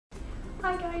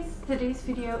Hi guys, today's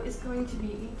video is going to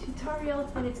be a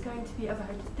tutorial and it's going to be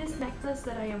about this necklace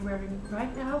that I am wearing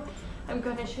right now. I'm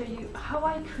going to show you how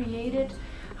I create it,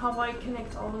 how I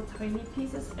connect all the tiny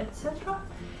pieces, etc.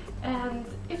 And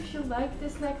if you like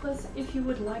this necklace, if you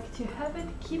would like to have it,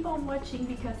 keep on watching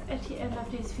because at the end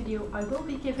of this video I will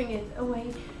be giving it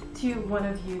away to one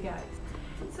of you guys.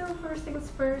 So first things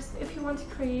first, if you want to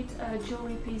create a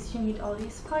jewelry piece, you need all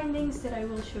these findings that I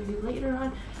will show you later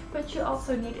on, but you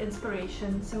also need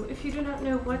inspiration. So if you do not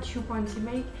know what you want to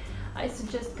make, I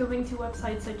suggest going to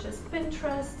websites such as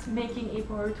Pinterest, making a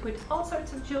board with all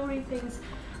sorts of jewelry things.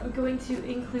 I'm going to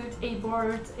include a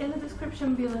board in the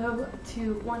description below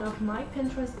to one of my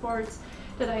Pinterest boards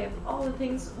that I have all the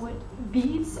things with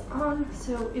beads on.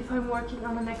 So if I'm working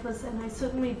on a necklace and I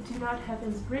suddenly do not have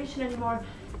inspiration anymore,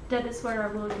 that is where I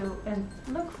will go and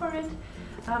look for it.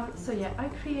 So yeah, I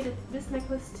created this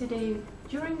necklace today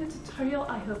during the tutorial.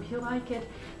 I hope you like it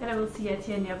and I will see you at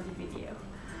the end of the video.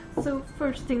 So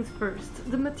first things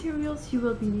first, the materials you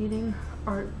will be needing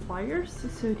are pliers.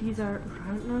 So these are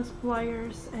round nose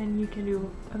pliers and you can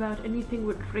do about anything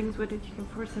with rings with it, you can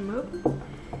force them open.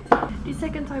 The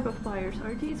second type of pliers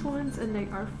are these ones, and they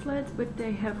are flat but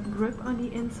they have grip on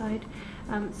the inside,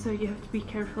 so you have to be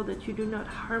careful that you do not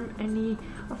harm any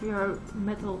of your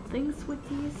metal things with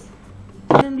these.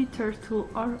 And then the third tool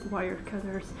are wire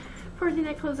cutters. For the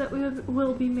necklace that we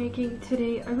will be making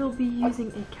today, I will be using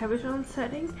a cabochon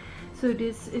setting. So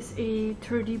this is a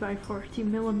 30 by 40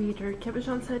 millimeter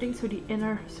cabochon setting, so the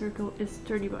inner circle is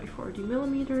 30 by 40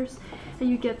 millimeters, and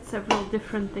you get several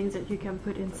different things that you can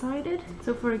put inside it.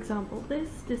 So for example,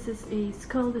 this is a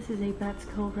skull, this is a bat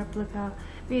skull replica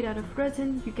made out of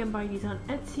resin. You can buy these on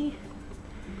Etsy.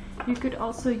 You could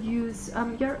also use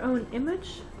your own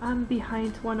image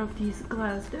behind one of these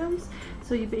glass domes.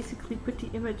 So you basically put the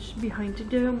image behind the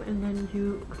dome and then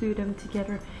you glue them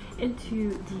together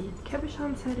into the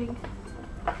cabochon setting.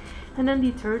 And then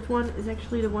the third one is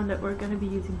actually the one that we're going to be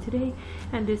using today,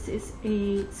 and this is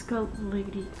a skull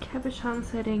lady cabochon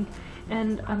setting,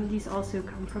 and these also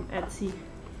come from Etsy.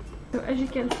 So as you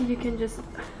can see, you can just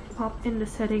pop in the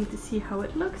setting to see how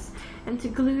it looks, and to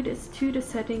glue this to the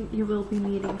setting you will be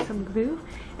needing some glue,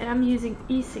 and I'm using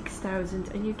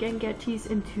E6000, and you can get these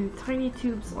into tiny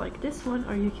tubes like this one,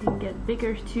 or you can get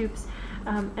bigger tubes,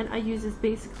 and I use this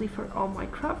basically for all my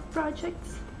craft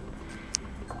projects.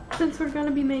 Since we're going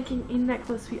to be making a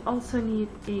necklace, we also need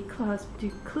a clasp to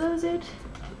close it,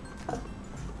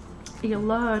 a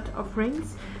lot of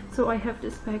rings. So I have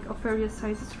this pack of various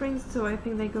sizes rings, so I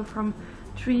think they go from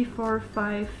 3, 4,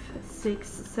 5, 6,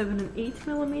 7 and 8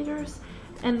 millimeters,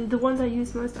 and the ones I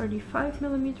use most are the 5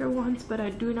 millimeter ones, but I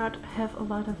do not have a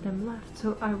lot of them left,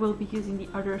 so I will be using the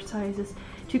other sizes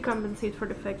to compensate for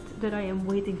the fact that I am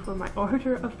waiting for my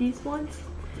order of these ones.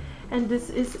 And this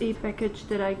is a package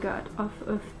that I got off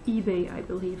of eBay, I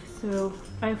believe, so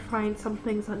I find some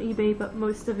things on eBay, but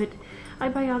most of it I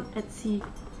buy on Etsy.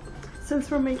 Since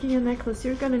we're making a necklace,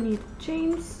 you're gonna need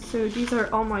chains. So these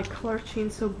are all my color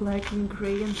chains, so black and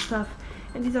gray and stuff.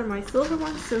 And these are my silver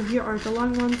ones, so here are the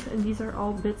long ones, and these are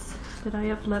all bits that I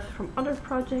have left from other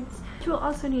projects. What you will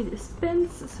also need is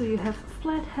pins, so you have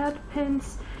flat head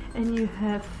pins, and you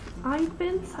have eye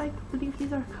pins, I believe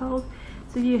these are called.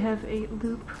 So you have a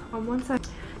loop on one side.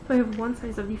 So I have one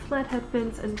size of the flat head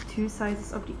pins and two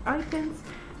sizes of the eye pins.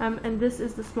 And this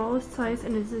is the smallest size,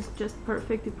 and this is just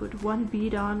perfect to put one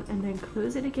bead on and then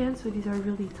close it again, so these are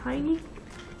really tiny.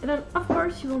 And then of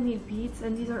course you will need beads,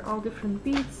 and these are all different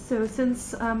beads. So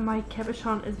since my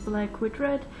cabochon is black with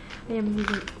red, I am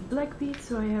using black beads,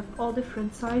 so I have all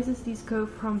different sizes. These go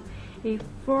from a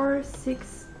 4,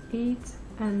 6, 8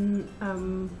 and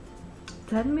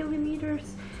 10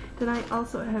 millimeters. Then I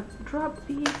also have drop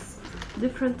beads,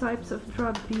 different types of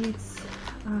drop beads.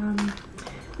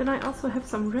 Then I also have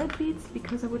some red beads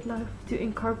because I would love to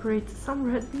incorporate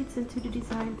some red beads into the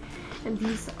design, and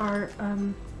these are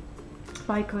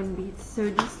bicone beads. So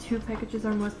these two packages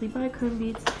are mostly bicone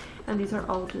beads, and these are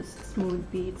all just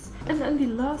smooth beads. And then the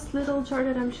last little jar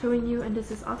that I'm showing you, and this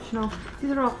is optional,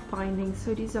 these are all findings.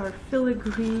 So these are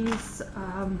filigrees,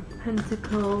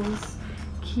 pentacles,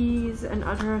 keys and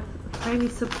other tiny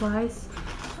supplies,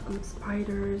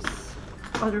 spiders,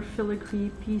 other filigree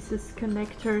pieces,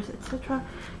 connectors, etc.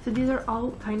 So these are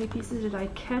all tiny pieces that I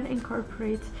can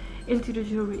incorporate into the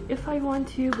jewelry if I want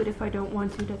to, but if I don't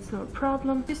want to, that's no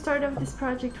problem. To start off this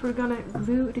project, we're gonna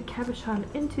glue the cabochon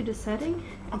into the setting,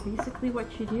 and basically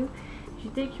what you do is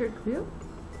you take your glue,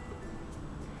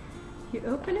 you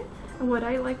open it, and what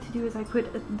I like to do is I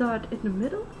put a dot in the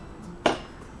middle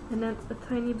and then a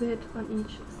tiny bit on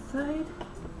each side,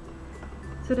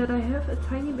 so that I have a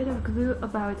tiny bit of glue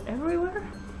about everywhere.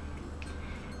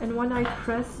 and when I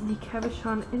press the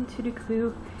cabochon into the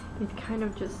glue, it kind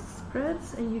of just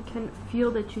spreads, and you can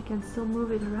feel that you can still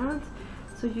move it around.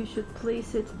 So you should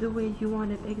place it the way you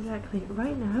want it exactly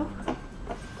right now.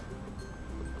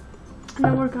 And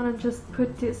then we're gonna just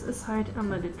put this aside and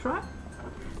let it dry.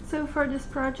 So for this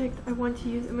project I want to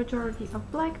use a majority of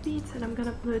black beads, and I'm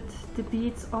gonna put the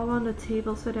beads all on the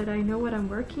table so that I know what I'm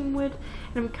working with,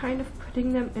 and I'm kind of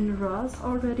putting them in raws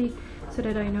already so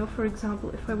that I know, for example,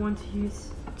 if I want to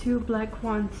use 2 black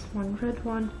ones, 1 red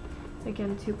one,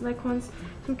 again 2 black ones.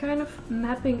 So I'm kind of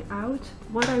mapping out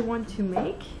what I want to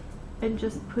make and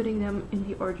just putting them in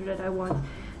the order that I want.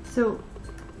 So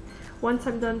once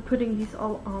I'm done putting these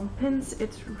all on pins,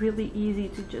 it's really easy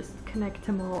to just connect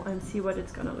them all and see what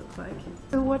it's gonna look like.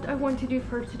 So what I want to do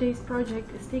for today's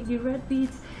project is take the red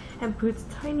beads and put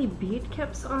tiny bead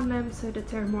caps on them so that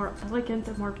they're more elegant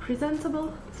and more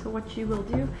presentable. So what you will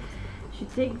do is you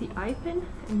take the eye pin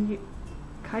and you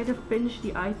kind of pinch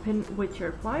the eye pin with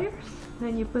your pliers.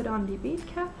 Then you put on the bead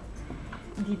cap,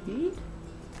 the bead,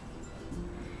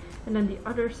 and then the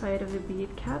other side of the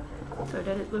bead cap so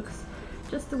that it looks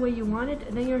just the way you want it.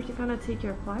 And then you're gonna take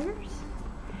your pliers,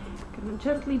 gonna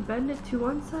gently bend it to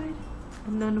one side,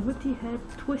 and then with the head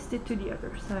twist it to the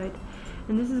other side,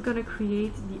 and this is gonna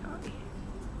create the eye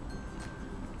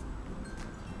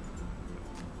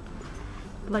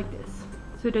like this,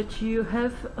 so that you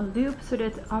have a loop so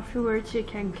that afterwards you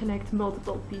can connect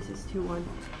multiple pieces to one.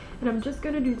 And I'm just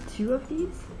gonna do 2 of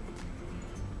these.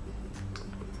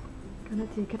 Gonna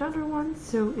take another one,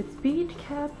 so it's bead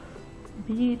cap,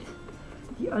 bead,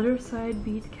 the other side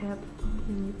bead cap,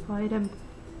 and you apply them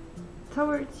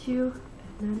towards you,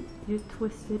 and then you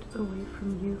twist it away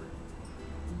from you,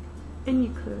 and you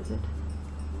close it.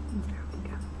 And there we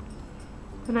go.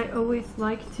 And I always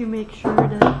like to make sure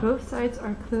that both sides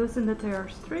are closed and that they are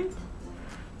straight.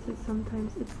 So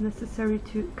sometimes it's necessary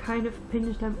to kind of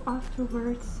pinch them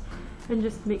afterwards and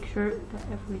just make sure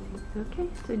that everything's okay.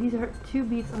 So these are 2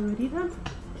 beads already done.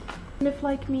 And if,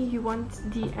 like me, you want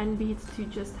the end beads to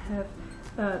just have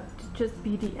to just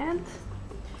be the end,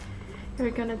 you're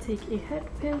gonna take a head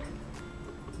pin,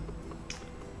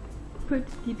 put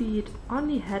the bead on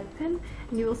the head pin,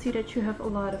 and you will see that you have a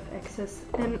lot of excess.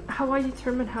 And how I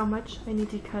determine how much I need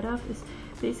to cut off is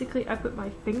basically I put my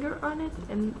finger on it,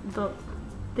 and the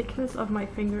thickness of my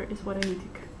finger is what I need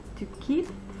to keep.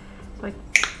 So I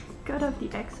cut off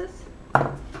the excess,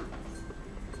 and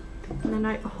then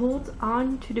I hold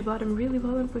on to the bottom really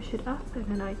well and push it up, and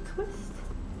then I twist.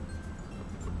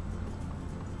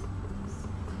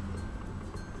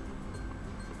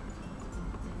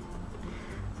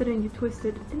 So then you twist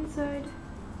it inside,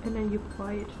 and then you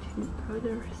apply it to the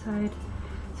other side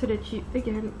so that you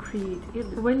again create a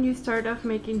loop. When you start off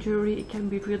making jewelry, it can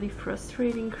be really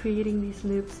frustrating creating these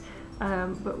loops,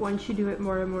 but once you do it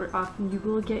more and more often, you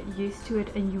will get used to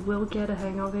it and you will get a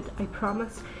hang of it, I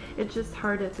promise. It's just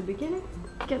hard at the beginning.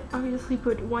 You can obviously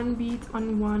put 1 bead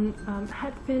on one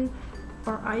head pin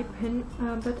or eye pin,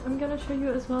 but I'm gonna show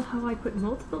you as well how I put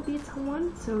multiple beads on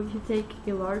one. So you take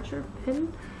a larger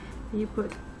pin and you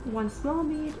put 1 small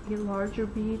bead, a larger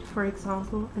bead, for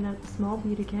example, and then a small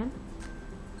bead again,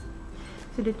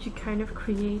 so that you kind of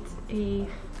create a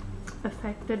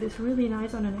effect that is really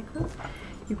nice on a necklace.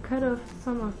 You cut off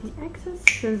some of the excess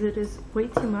since it is way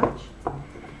too much,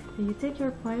 and you take your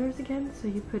pliers again, so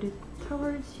you put it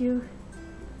towards you,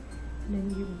 and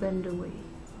then you bend away.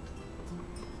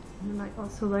 And then I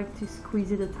also like to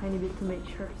squeeze it a tiny bit to make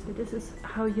sure. So this is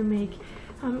how you make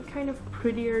kind of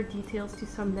prettier details to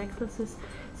some necklaces.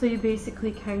 So you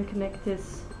basically can connect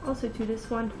this also to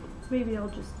this one. Maybe I'll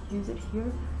just use it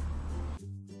here.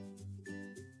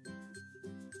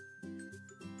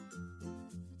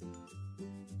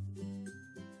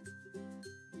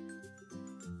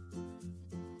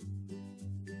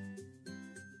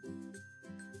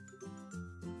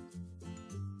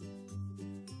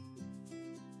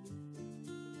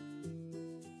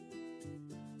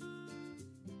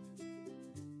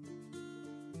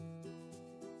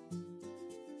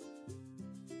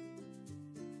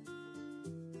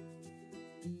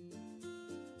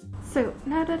 So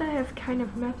now that I have kind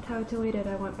of mapped out the way that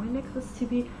I want my necklace to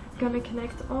be, I'm gonna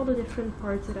connect all the different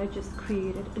parts that I just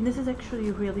created. And this is actually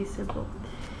really simple.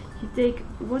 You take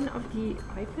one of the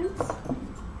eye pins,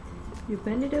 you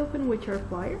bend it open with your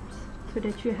pliers so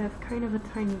that you have kind of a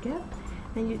tiny gap,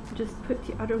 and you just put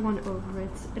the other one over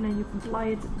it, and then you apply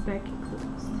it back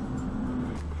closed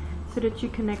so that you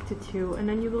connect the two, and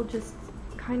then you will just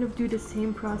kind of do the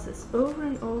same process over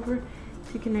and over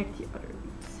to connect the other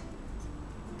beads.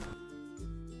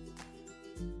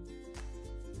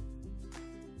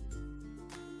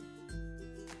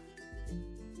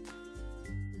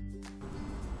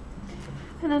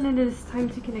 And then it is time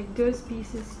to connect those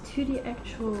pieces to the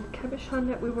actual cabochon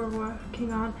that we were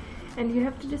working on. And you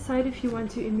have to decide if you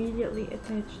want to immediately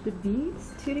attach the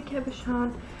beads to the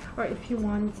cabochon, or if you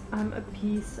want a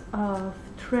piece of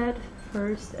thread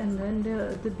first and then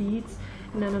the beads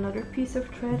and then another piece of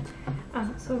thread.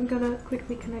 So I'm gonna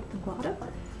quickly connect the bottom.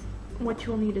 What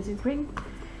you'll need is a ring,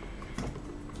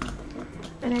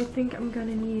 and I think I'm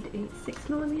gonna need a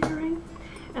 6mm ring,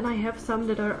 and I have some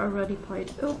that are already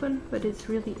plied open, but it's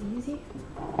really easy.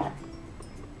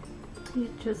 You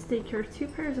just take your 2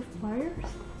 pairs of pliers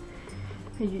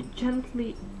and you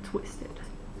gently twist it.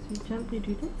 So you gently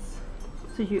do this.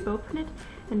 So you open it,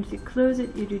 and to close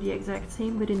it you do the exact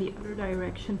same but in the other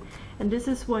direction, and this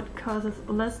is what causes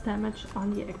less damage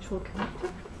on the actual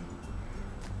connector.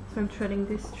 So I'm threading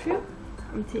this through,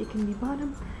 I'm taking the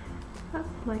bottom up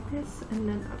like this, and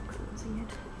then I'm closing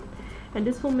it. And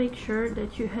this will make sure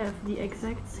that you have the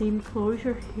exact same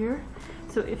closure here.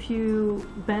 So if you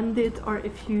bend it or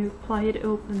if you ply it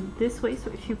open this way, so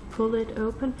if you pull it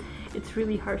open, it's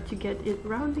really hard to get it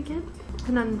round again.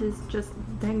 And then this just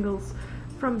dangles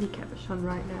from the cabochon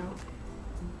right now.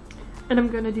 And I'm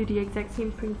gonna do the exact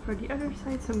same thing for the other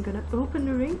side. So I'm gonna open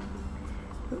the ring,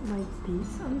 put my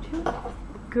beads onto it,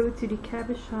 go to the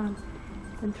cabochon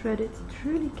and thread it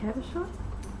through the cabochon,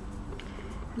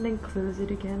 and then close it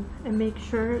again, and make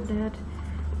sure that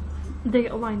they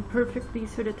align perfectly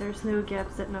so that there's no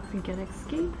gaps, that nothing can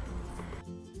escape.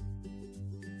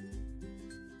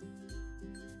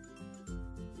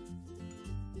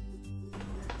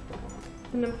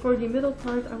 And then for the middle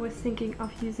part I was thinking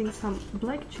of using some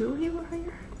black jewelry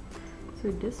wire,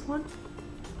 so this one.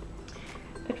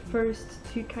 At first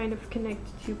to kind of connect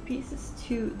 2 pieces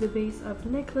to the base of the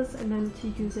necklace, and then to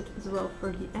use it as well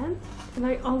for the end. And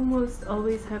I almost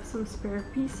always have some spare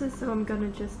pieces, so I'm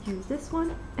gonna just use this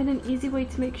one. And an easy way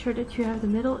to make sure that you have the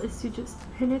middle is to just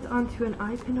pin it onto an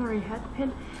eye pin or a head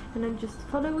pin, and then just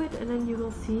follow it, and then you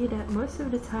will see that most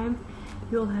of the time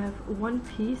you'll have 1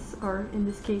 piece, or in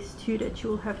this case 2, that you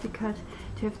will have to cut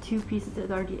to have 2 pieces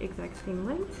that are the exact same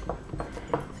length.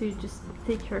 So you just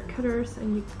take your cutters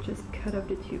and you just cut up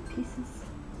the 2 pieces.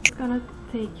 You're gonna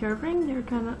take your ring, you're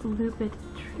gonna loop it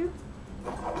through.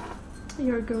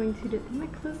 You're going to the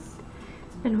necklace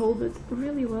and hold it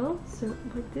really well, so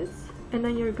like this, and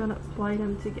then you're gonna apply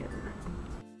them together.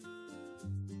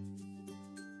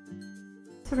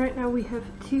 So right now we have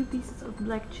 2 pieces of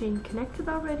black chain connected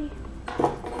already.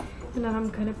 And then I'm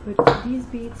gonna put these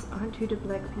beads onto the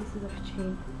black pieces of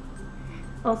chain,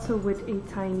 also with a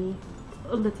tiny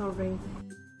little ring.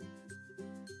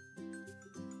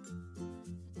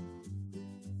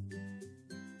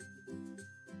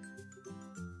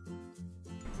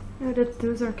 Now that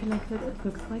those are connected, it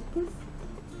looks like this.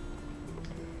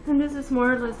 And this is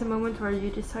more or less the moment where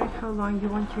you decide how long you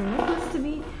want your necklace to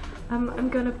be. I'm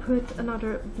gonna put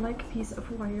another black piece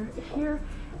of wire here,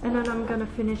 and then I'm gonna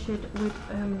finish it with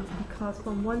the clasp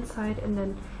on one side, and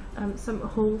then some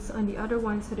holes on the other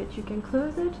one so that you can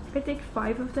close it. I take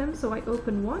 5 of them, so I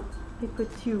open one, I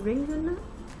put 2 rings in them,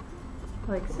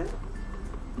 like so.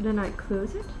 Then I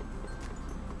close it,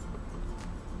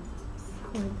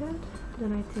 like that.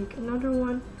 Then I take another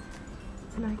one,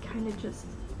 and I kind of just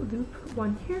loop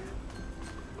one here,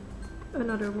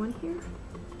 another one here.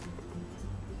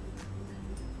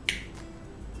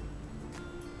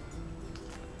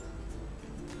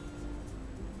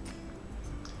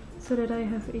 So that I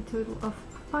have a total of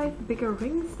 5 bigger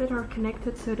rings that are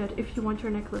connected, so that if you want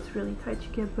your necklace really tight, you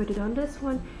can put it on this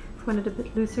one. If you want it a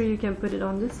bit looser, you can put it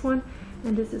on this one.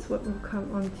 And this is what will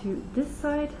come onto this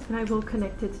side, and I will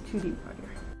connect it to the wire.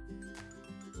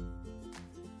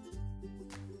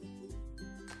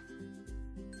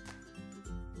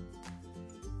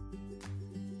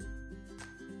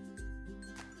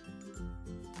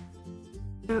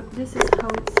 So this is how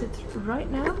it sits right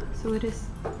now. So it is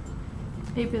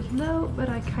a bit low, but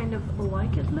I kind of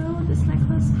like it low, this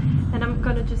necklace. And I'm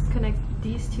gonna just connect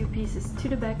these 2 pieces to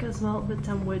the back as well, but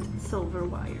then with silver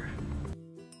wire.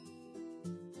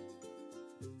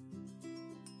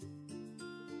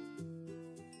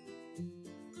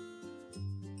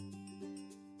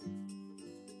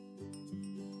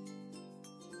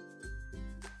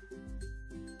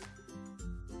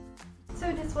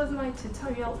 So this was my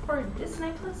tutorial for this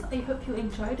necklace. I hope you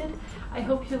enjoyed it. I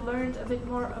hope you learned a bit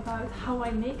more about how I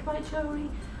make my jewelry.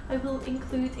 I will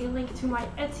include a link to my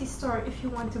Etsy store if you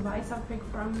want to buy something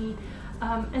from me,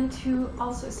 and to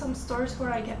also some stores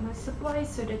where I get my supplies,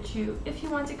 so that you, if you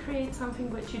want to create something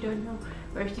but you don't know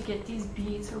where to get these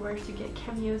beads or where to get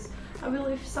cameos, I will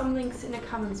leave some links in the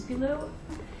comments below.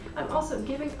 I'm also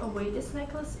giving away this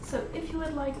necklace, so if you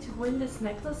would like to win this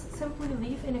necklace, simply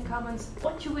leave in the comments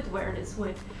what you would wear this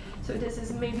with. So this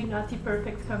is maybe not the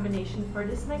perfect combination for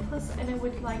this necklace, and I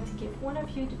would like to give one of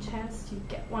you the chance to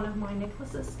get one of my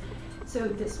necklaces. So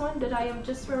this one that I am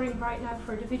just wearing right now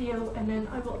for the video, and then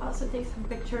I will also take some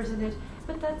pictures in it.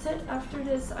 But that's it. After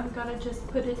this I'm gonna just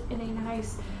put it in a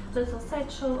nice little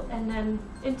sideshow, and then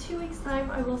in 2 weeks time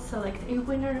I will select a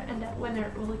winner, and that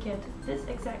winner will get this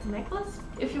exact necklace.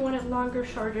 If you want it longer,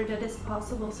 shorter, that is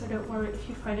possible, so don't worry if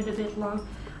you find it a bit long.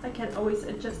 I can always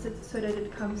adjust it so that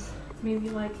it comes maybe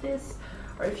like this,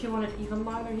 or if you want it even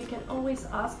longer, you can always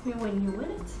ask me when you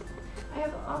win it. I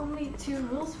have only 2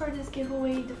 rules for this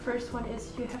giveaway. The first one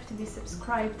is you have to be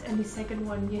subscribed, and the second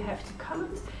one, you have to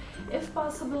comment. If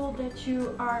possible that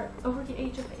you are over the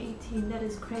age of 18, that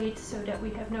is great, so that we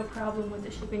have no problem with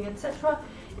the shipping, etc.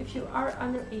 If you are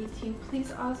under 18,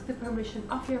 please ask the permission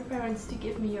of your parents to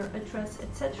give me your address,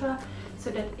 etc. so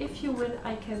that if you win,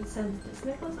 I can send this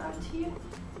necklace out to you.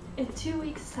 In 2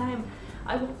 weeks time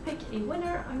I will pick a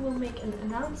winner. I will make an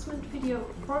announcement video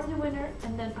for the winner,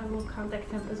 and then I will contact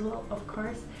them as well, of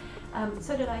course,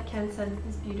 so that I can send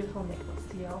this beautiful necklace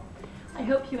to y'all. I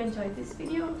hope you enjoyed this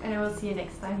video, and I will see you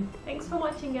next time. Thanks for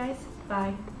watching, guys.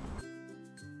 Bye.